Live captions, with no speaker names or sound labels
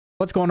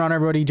What's going on,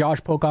 everybody? Josh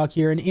Pocock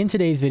here, and in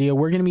today's video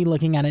we're going to be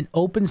looking at an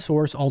open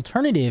source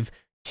alternative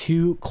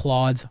to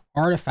Claude's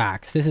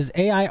artifacts. This is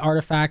AI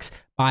artifacts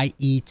by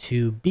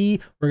E2B.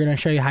 We're going to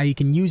show you how you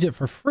can use it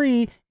for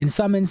free in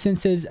some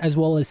instances, as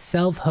well as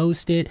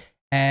self-host it,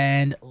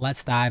 and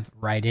let's dive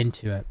right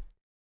into it.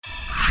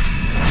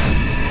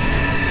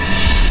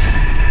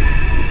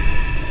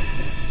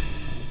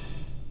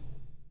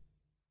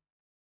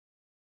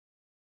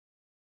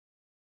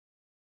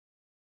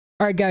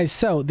 All right, guys,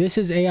 so this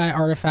is AI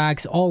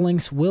artifacts. All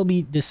links will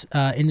be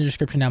in the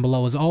description down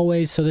below as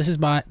always. So this is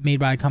made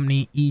by a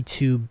company,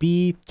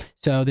 E2B.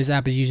 So this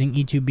app is using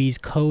E2B's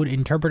code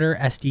interpreter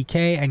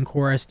SDK and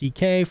core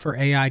SDK for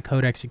AI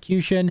code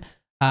execution.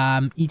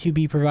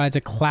 E2B provides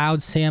a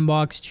cloud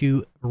sandbox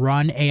to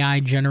run AI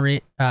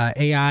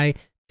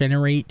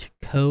generate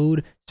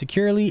code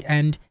securely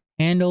and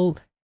handle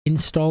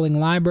installing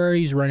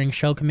libraries, running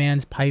shell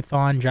commands,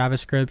 Python,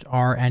 JavaScript,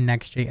 R, and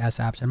NextJS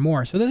apps, and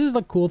more. So this is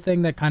the cool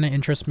thing that kind of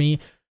interests me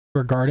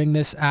regarding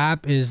this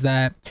app is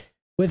that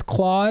with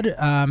Claude,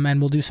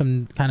 and we'll do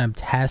some kind of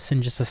tests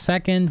in just a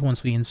second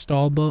once we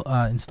install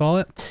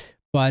it.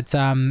 But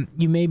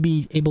you may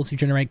be able to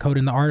generate code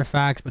in the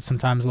artifacts, but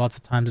lots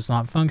of times it's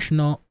not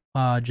functional,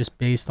 just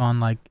based on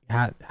like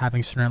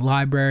having certain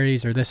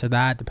libraries or this or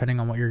that, depending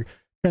on what you're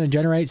trying to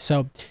generate.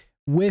 So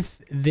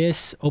with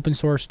this open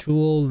source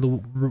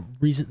tool,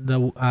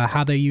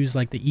 how they use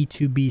like the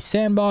E2B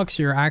sandbox,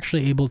 you're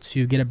actually able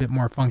to get a bit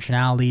more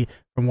functionality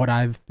from what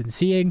I've been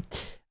seeing.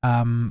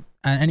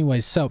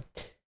 Anyways, so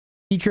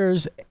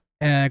features,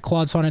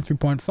 Claude Sonnet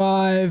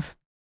 3.5.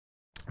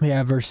 We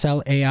have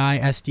Vercel AI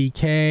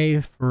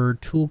SDK for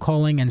tool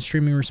calling and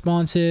streaming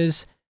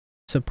responses.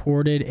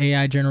 Supported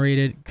AI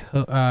generated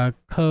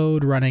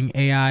code running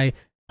AI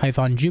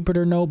Python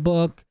Jupyter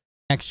notebook,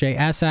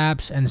 NextJS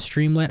apps, and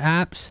Streamlit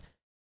apps.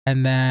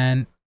 And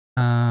then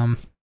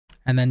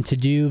to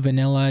do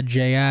vanilla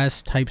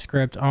JS,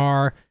 TypeScript,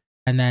 R,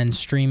 and then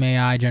Stream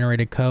AI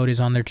generated code is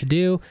on there to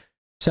do.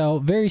 So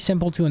very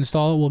simple to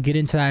install. We'll get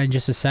into that in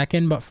just a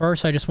second. But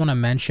first, I just want to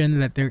mention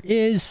that there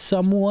is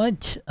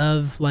somewhat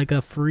of like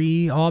a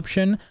free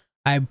option.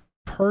 I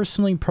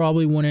personally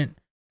probably wouldn't.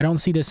 I don't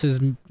see this as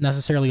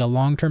necessarily a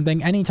long-term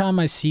thing. Anytime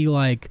I see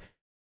like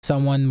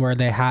someone where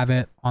they have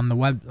it on the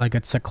web, like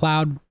it's a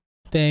cloud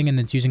thing and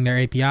it's using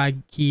their API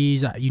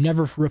keys, you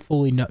never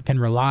fully can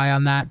rely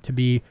on that to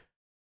be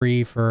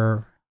free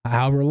for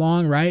however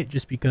long, right?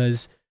 Just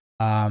because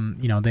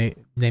you know, they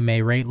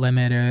may rate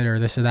limit it or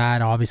this or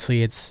that.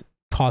 Obviously it's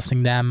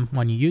costing them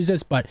when you use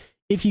this, but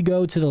if you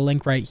go to the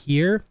link right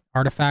here,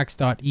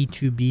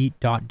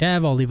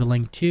 artifacts.e2b.dev, I'll leave a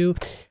link too.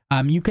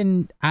 You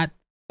can, at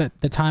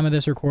the time of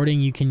this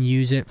recording, you can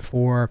use it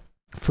for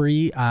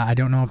free. I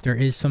don't know if there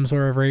is some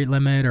sort of rate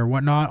limit or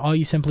whatnot. All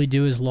you simply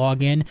do is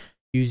log in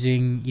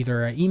using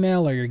either an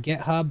email or your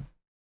GitHub,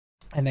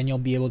 and then you'll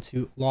be able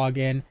to log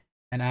in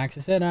and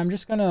access it. And I'm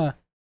just gonna,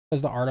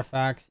 because the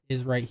artifacts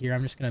is right here,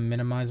 I'm just gonna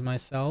minimize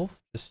myself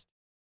just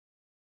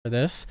for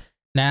this.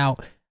 Now,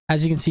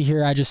 as you can see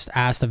here, I just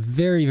asked a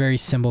very, very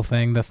simple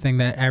thing, the thing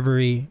that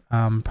every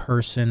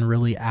person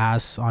really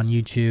asks on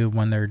YouTube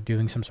when they're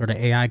doing some sort of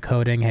AI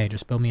coding. Hey,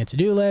 just build me a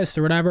to-do list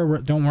or whatever.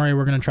 Don't worry,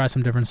 we're gonna try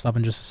some different stuff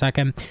in just a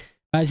second.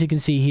 As you can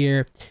see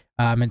here,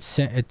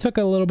 it took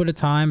a little bit of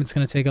time. It's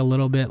going to take a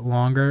little bit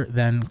longer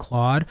than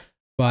Claude,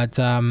 but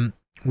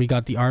we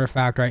got the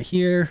artifact right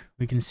here.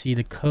 We can see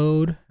the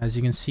code. As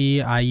you can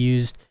see, I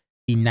used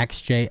the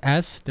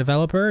NextJS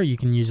developer. You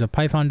can use a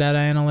Python data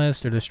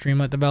analyst or the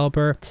Streamlit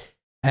developer.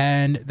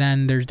 And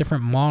then there's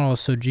different models.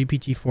 So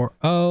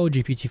GPT-4o,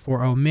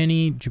 GPT-4o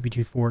mini,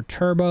 GPT-4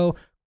 turbo,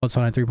 Claude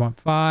Sonnet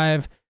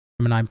 3.5,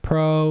 Gemini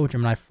Pro,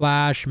 Gemini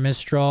Flash,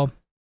 Mistral.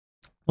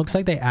 Looks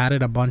like they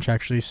added a bunch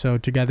actually. So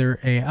Together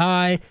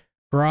AI,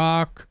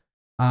 Grok.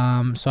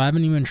 So I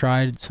haven't even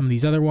tried some of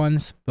these other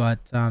ones, but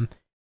you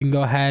can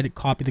go ahead,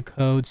 copy the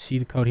code, see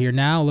the code here.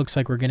 Now it looks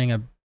like we're getting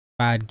a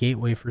bad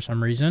gateway for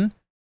some reason.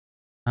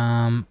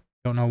 Don't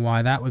know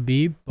why that would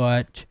be,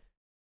 but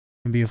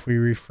maybe if we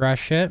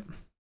refresh it.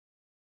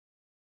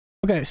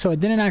 Okay, so it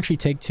didn't actually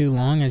take too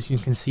long. As you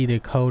can see the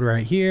code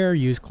right here,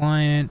 use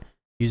client,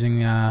 using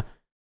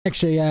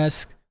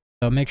NextJS.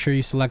 So make sure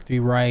you select the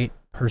right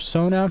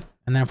persona.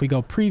 And then if we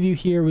go preview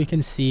here, we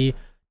can see,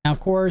 now of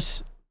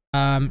course,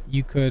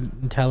 you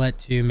could tell it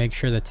to make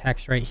sure the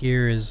text right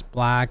here is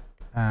black,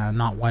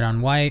 not white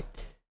on white.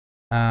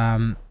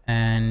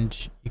 And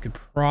you could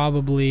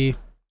probably,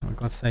 like,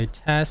 let's say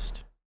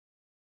test.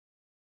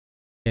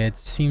 It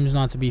seems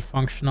not to be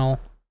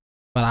functional,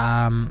 but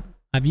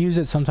I've used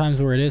it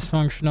sometimes where it is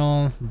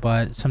functional,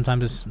 but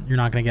sometimes you're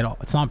not going to get,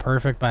 it's not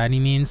perfect by any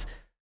means.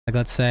 Like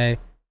let's say,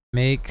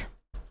 make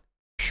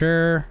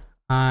sure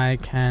I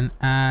can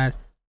add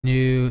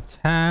new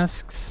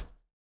tasks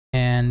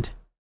and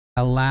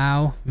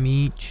allow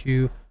me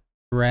to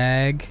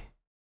drag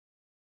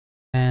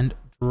and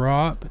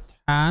drop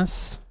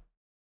tasks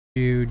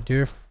to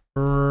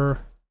different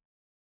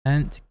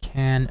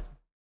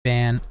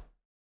Kanban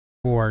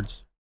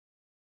boards.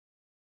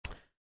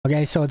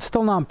 Okay, so it's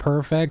still not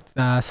perfect,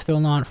 still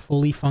not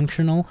fully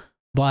functional,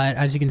 But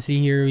as you can see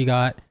here, we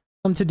got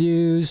some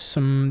to-dos,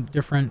 some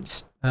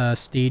different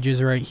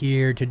stages right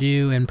here: to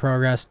do, in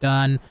progress,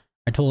 done.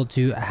 I told it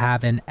to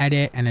have an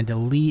edit and a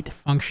delete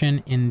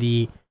function in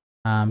the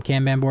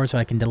Kanban board, so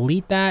I can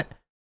delete that.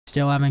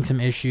 Still having some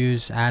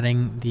issues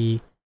adding the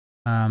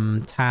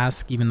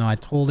task, even though I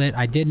told it.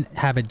 I didn't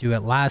have it do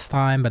it last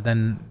time, but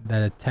then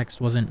the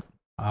text wasn't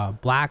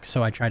black,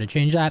 so I tried to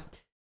change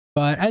that.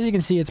 But as you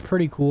can see, it's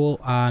pretty cool.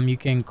 You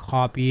can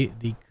copy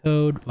the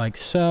code like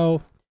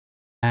so.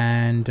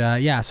 And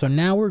yeah, so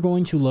now we're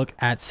going to look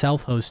at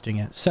self-hosting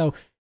it. So, all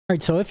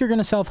right, so if you're going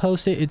to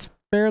self-host it, it's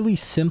fairly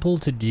simple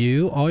to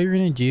do. All you're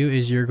going to do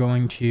is you're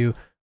going to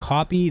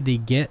copy the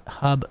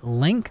GitHub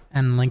link,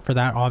 and link for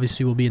that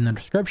obviously will be in the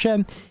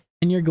description.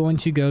 And you're going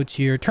to go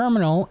to your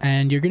terminal,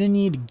 and you're going to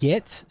need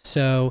Git.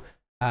 So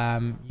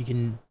you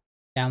can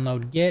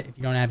download Git. If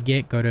you don't have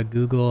Git, go to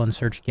Google and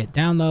search Git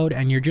download,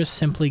 and you're just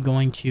simply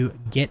going to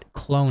Git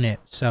clone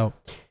it. So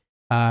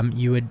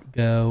you would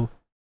go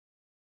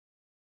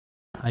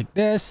like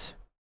this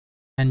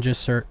and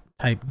just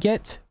type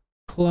Git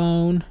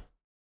clone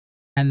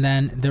and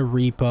then the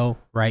repo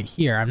right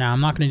here. Now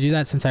I'm not going to do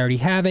that since I already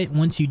have it.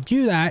 Once you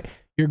do that,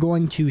 you're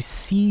going to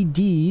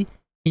cd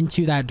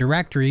into that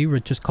directory,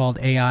 which is called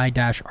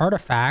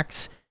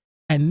AI-artifacts.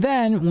 And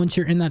then once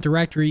you're in that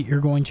directory, you're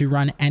going to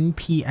run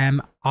npm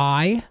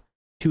I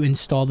to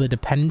install the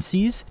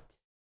dependencies.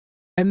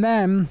 And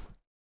then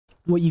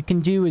what you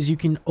can do is you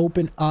can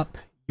open up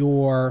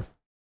your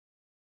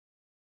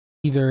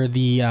either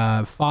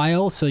the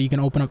file, so you can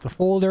open up the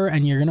folder,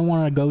 and you're going to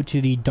want to go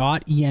to the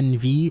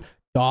 .env.example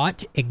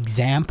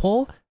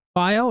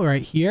file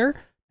right here.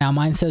 Now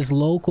mine says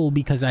local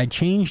because I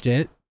changed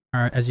it.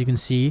 As you can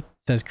see, it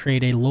says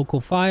create a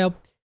local file.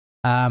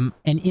 And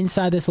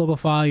inside this local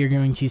file, you're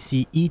going to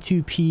see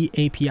E2B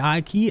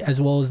API key as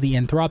well as the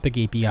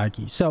Anthropic API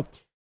key. So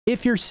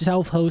if you're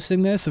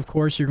self-hosting this, of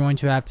course, you're going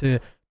to have to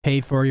pay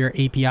for your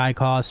API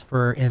costs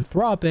for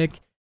Anthropic,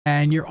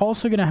 and you're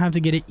also going to have to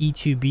get an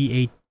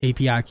E2B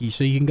API key.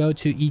 So you can go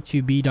to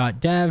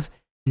e2b.dev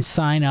and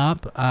sign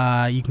up.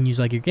 You can use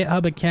like your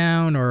GitHub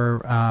account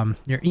or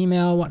your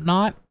email,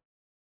 whatnot.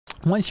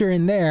 Once you're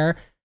in there,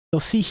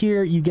 you'll see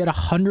here you get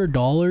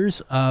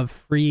 $100 of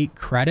free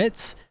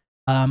credits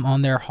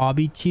on their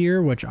hobby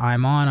tier, which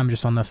I'm on. I'm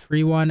just on the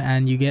free one,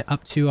 and you get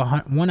up to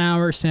 1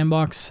 hour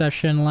sandbox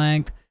session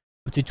length,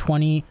 up to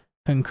 20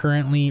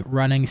 concurrently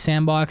running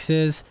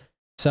sandboxes.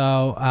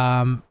 So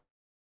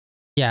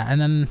yeah,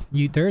 and then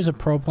there is a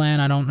pro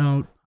plan. I don't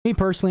know. Me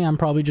personally, I'm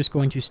probably just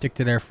going to stick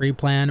to their free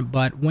plan,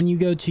 but when you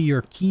go to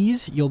your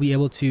keys, you'll be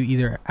able to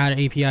either add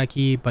an API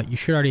key, but you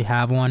should already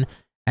have one,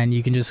 and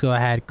you can just go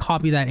ahead,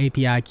 copy that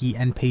API key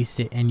and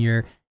paste it in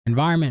your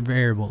environment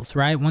variables,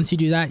 right? Once you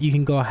do that, you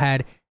can go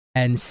ahead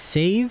and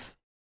save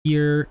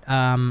your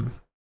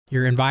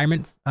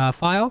environment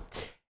file,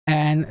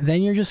 and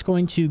then you're just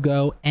going to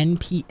go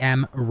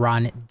npm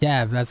run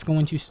dev. That's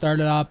going to start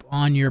it up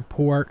on your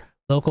port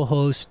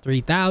localhost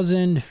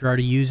 3000. If you're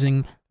already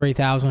using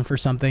 3000 for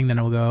something, then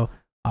it'll go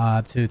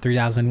to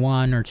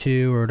 3001 or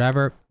 2 or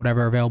whatever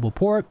available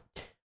port.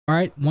 All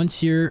right,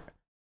 once you're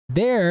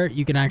there,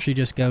 you can actually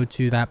just go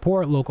to that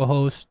port,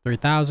 localhost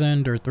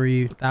 3000 or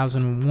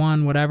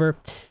 3001, whatever,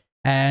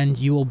 and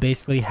you will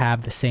basically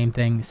have the same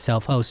thing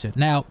self-hosted.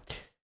 Now,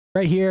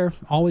 right here,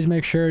 always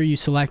make sure you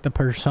select the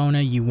persona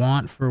you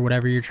want for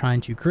whatever you're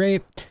trying to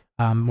create,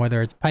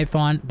 whether it's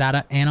Python,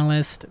 data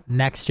analyst,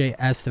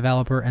 NextJS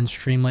developer, and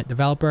Streamlit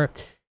developer.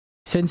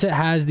 Since it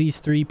has these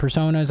 3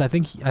 personas, I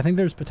think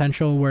there's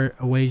potential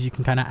ways you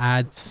can kind of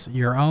add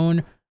your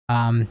own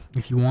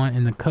if you want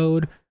in the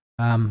code.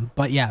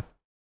 But yeah,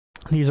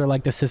 these are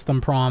like the system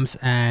prompts,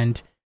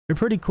 and they're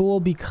pretty cool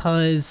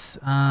because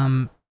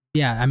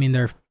yeah, I mean,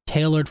 they're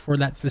tailored for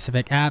that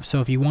specific app. So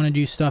if you want to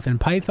do stuff in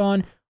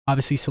Python,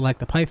 obviously select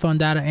the Python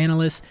data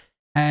analyst.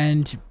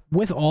 And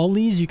with all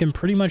these, you can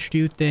pretty much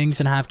do things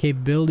and have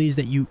capabilities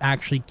that you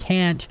actually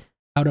can't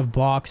out of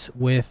box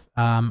with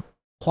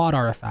Claude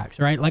artifacts,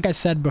 right? Like I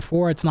said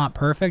before, it's not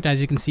perfect.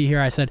 As you can see here,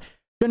 I said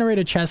generate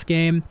a chess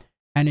game,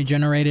 and it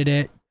generated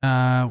it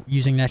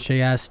using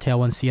NextJS,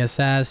 Tailwind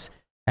CSS,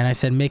 and I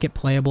said make it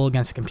playable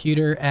against a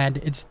computer. And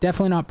it's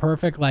definitely not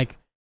perfect. Like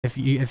if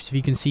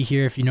you can see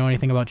here, if you know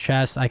anything about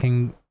chess, I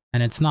can,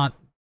 and it's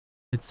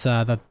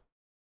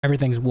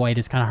everything's white.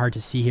 It's kind of hard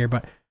to see here,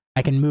 but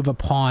I can move a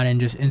pawn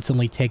and just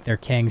instantly take their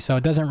king. So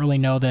it doesn't really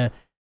know the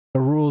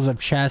rules of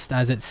chess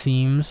as it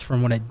seems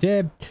from what it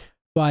did,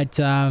 but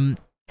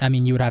I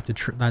mean, you would have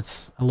to,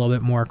 that's a little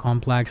bit more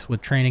complex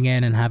with training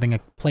in and having a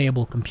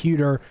playable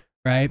computer,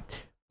 right?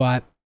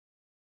 But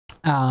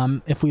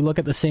if we look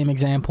at the same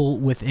example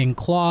within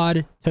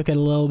Claude, took it a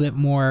little bit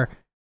more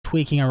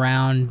tweaking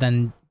around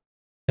than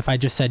if I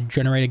just said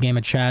generate a game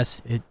of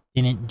chess. It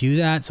didn't do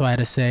that, so I had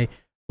to say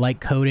like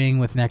coding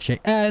with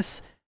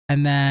Next.js,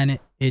 and then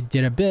it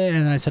did a bit,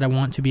 and then I said I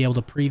want to be able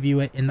to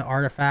preview it in the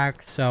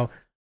artifact. So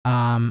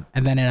and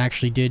then it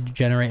actually did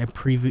generate a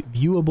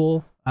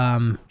previewable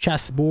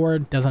chess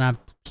board. Doesn't have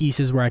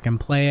pieces where I can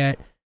play it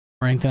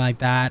or anything like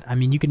that. I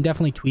mean, you can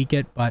definitely tweak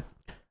it, but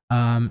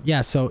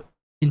yeah, so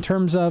in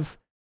terms of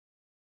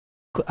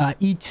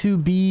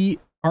E2B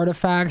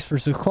artifacts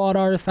versus Claude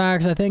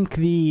artifacts. I think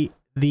the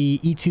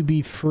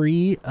E2B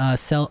free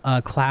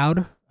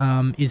Cloud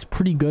is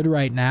pretty good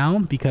right now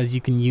because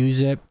you can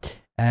use it,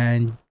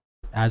 and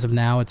as of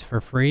now it's for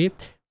free.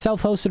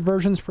 Self-hosted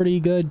version is pretty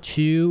good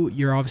too.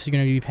 You're obviously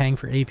going to be paying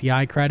for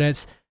API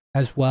credits,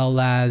 as well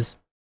as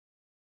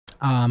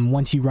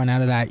once you run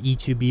out of that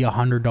E2B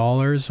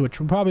 $100, which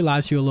will probably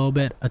last you a little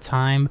bit of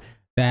time,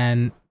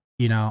 then,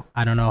 you know,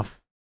 I don't know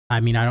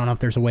if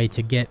there's a way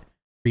to get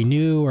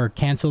renew or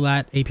cancel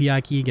that API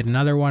key, get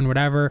another one,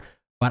 whatever.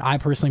 But I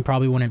personally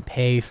probably wouldn't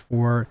pay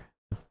for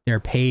their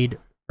paid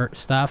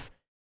stuff.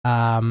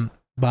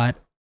 But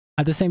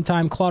at the same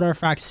time, Claude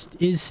Artifacts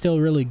is still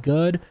really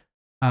good,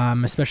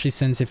 especially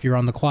since if you're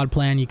on the Claude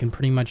plan, you can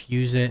pretty much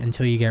use it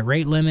until you get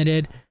rate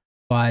limited.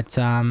 But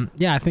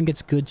yeah, I think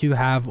it's good to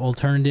have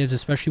alternatives,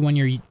 especially when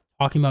you're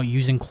talking about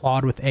using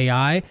Claude with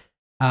AI,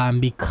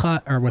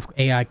 with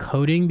AI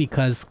coding,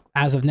 because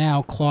as of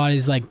now, Claude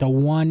is like the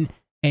one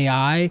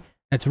AI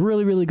that's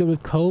really, really good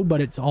with code,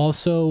 but it's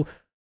also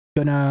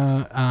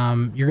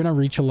gonna you're gonna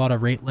reach a lot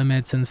of rate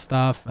limits and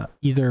stuff,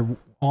 either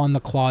on the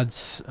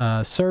Claude's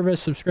service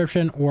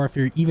subscription, or if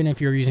you're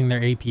using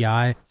their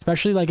API,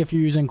 especially like if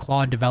you're using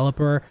Claude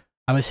Developer.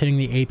 I was hitting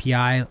the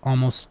API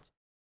almost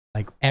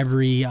like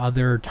every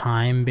other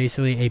time,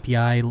 basically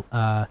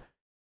the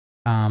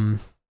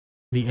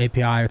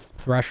API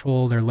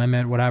threshold or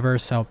limit, whatever.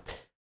 So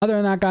other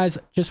than that, guys,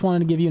 just wanted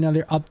to give you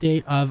another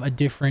update of a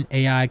different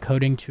AI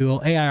coding tool,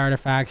 AI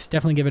Artifacts.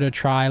 Definitely give it a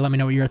try. Let me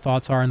know what your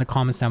thoughts are in the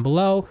comments down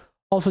below.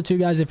 Also, too,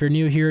 guys, if you're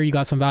new here, you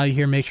got some value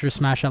here, make sure to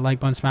smash that like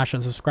button, smash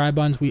that subscribe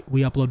buttons. We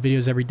upload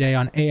videos every day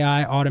on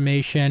AI,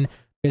 automation,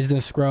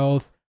 business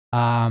growth,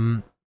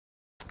 you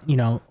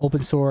know,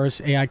 open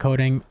source, AI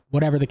coding,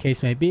 whatever the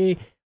case may be.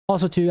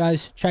 Also, too,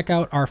 guys, check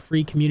out our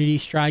free community,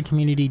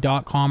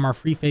 stridecommunity.com, our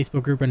free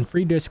Facebook group and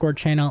free Discord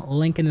channel,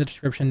 link in the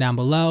description down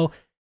below.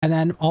 And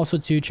then also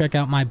to check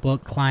out my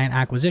book, Client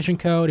Acquisition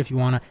Code. If you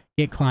want to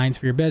get clients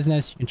for your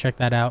business, you can check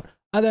that out.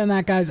 Other than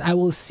that, guys, I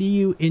will see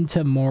you in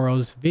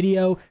tomorrow's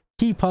video.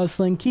 Keep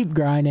hustling, keep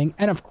grinding,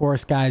 and of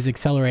course, guys,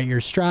 accelerate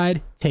your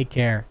stride. Take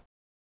care.